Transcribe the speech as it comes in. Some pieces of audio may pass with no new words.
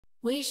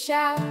We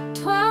shout,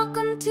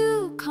 welcome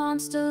to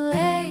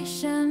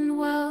Constellation,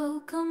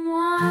 welcome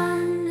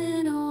one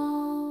and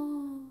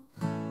all.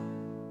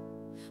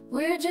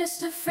 We're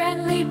just a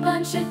friendly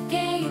bunch of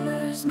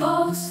gamers,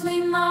 mostly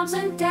moms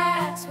and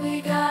dads.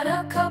 We got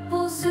a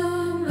couple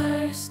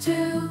Zoomers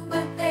too,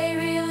 but they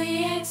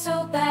really ain't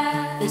so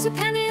bad. There's a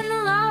penny in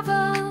the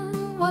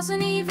lava,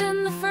 wasn't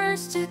even the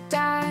first to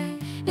die.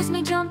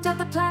 Isme jumped up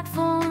the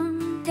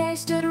platform, they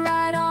stood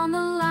right on the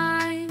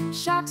line.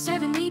 Shock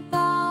serving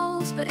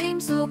meatballs, but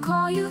Ames will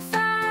call you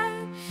fat.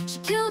 She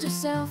killed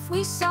herself,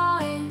 we saw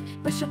it,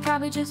 but she'll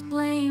probably just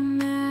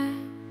blame it.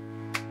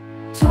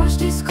 Torch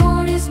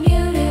Discord is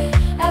muted,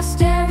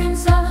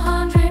 Asterin's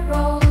 100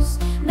 rolls.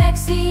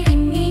 Next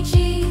eating me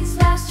cheese,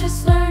 last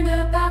just learned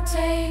about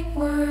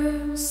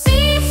tapeworms.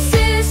 Ceefz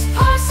is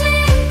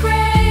parsing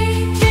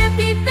gray, can't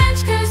be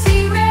benched cause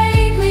he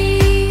raid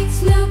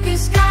leads.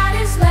 Lucas got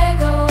his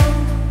Lego,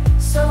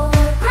 so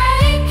we're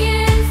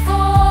breaking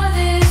for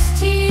this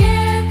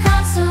tier.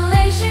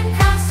 Constellation,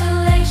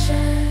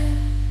 Constellation,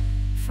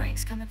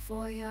 Frank's coming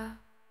for ya.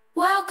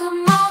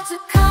 Welcome all to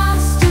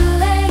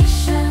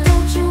Constellation.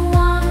 Don't you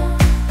wanna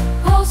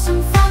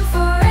wholesome fun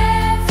for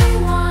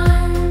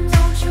everyone?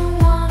 Don't you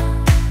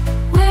wanna?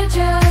 We're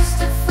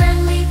just a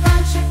friendly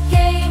bunch of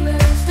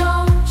gamers.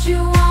 Don't you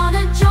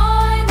wanna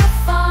join the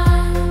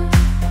fun?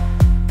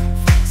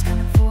 Frank's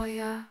coming for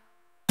ya.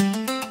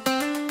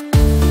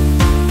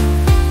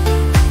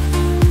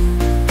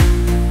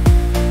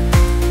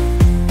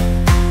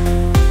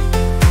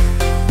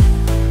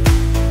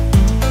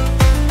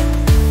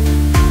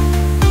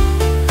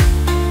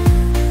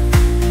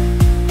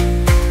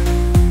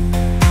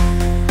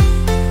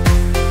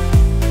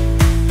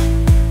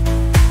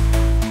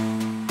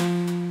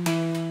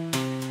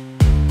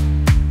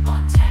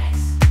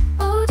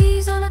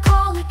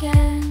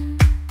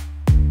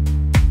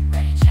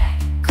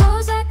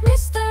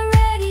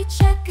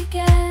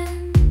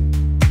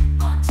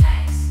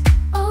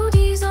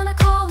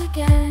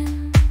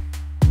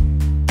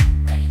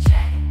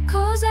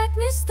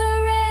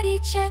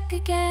 Check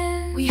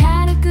again. We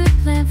had a good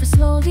plan for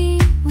slowly,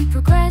 we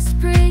progressed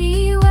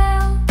pretty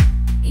well.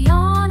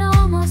 Eon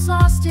almost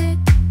lost it,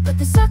 but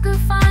the sucker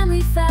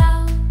finally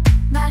fell.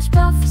 Match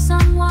buff for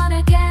someone,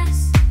 I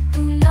guess.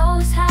 Who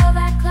knows how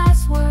that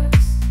class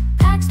works?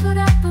 Packs put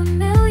up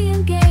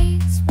 1,000,000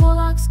 gates.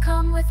 Warlocks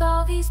come with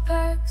all these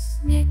perks.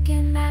 Nick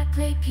and Matt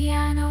play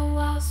piano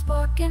while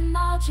Spork and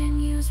Malgin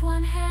use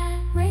one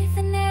hand.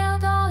 Wraithen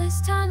nailed all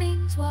his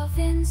timings while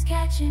Finn's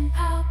catching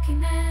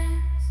Pokemons.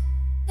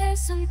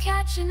 There's some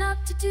catching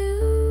up to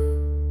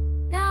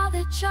do, now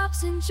that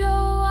Chops and Joe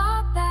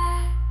are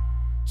back.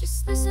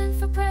 Just listen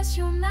for press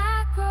your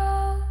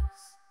macros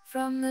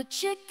from the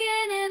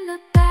chicken in the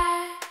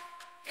back.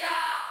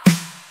 Yeah.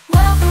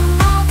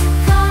 Welcome all to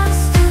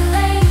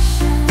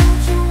Constellation.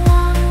 Don't you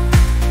wanna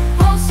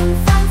wholesome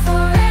fun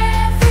for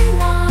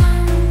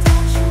everyone?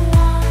 Don't you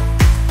wanna?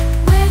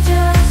 We're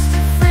just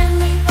a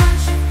friendly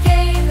bunch of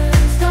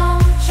gamers.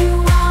 Don't you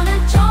wanna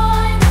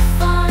join the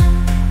fun?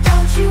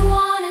 Don't you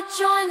wanna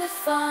join the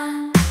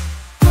fun?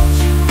 Don't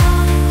you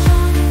wanna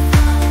join the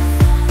fun?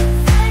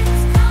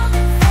 Frank's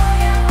coming for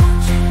ya.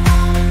 Don't you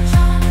wanna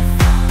join the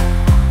fun?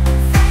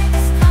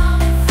 Frank's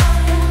coming for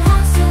ya.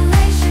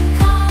 Constellation,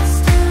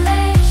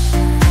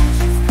 Constellation,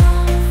 she's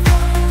coming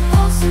for ya.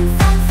 Wholesome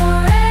fun for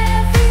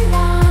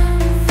everyone.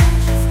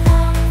 Frank's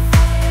coming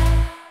for ya.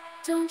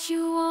 Don't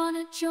you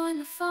wanna join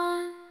the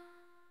fun?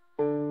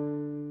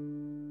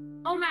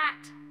 Oh,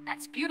 Matt,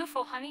 that's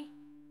beautiful, honey.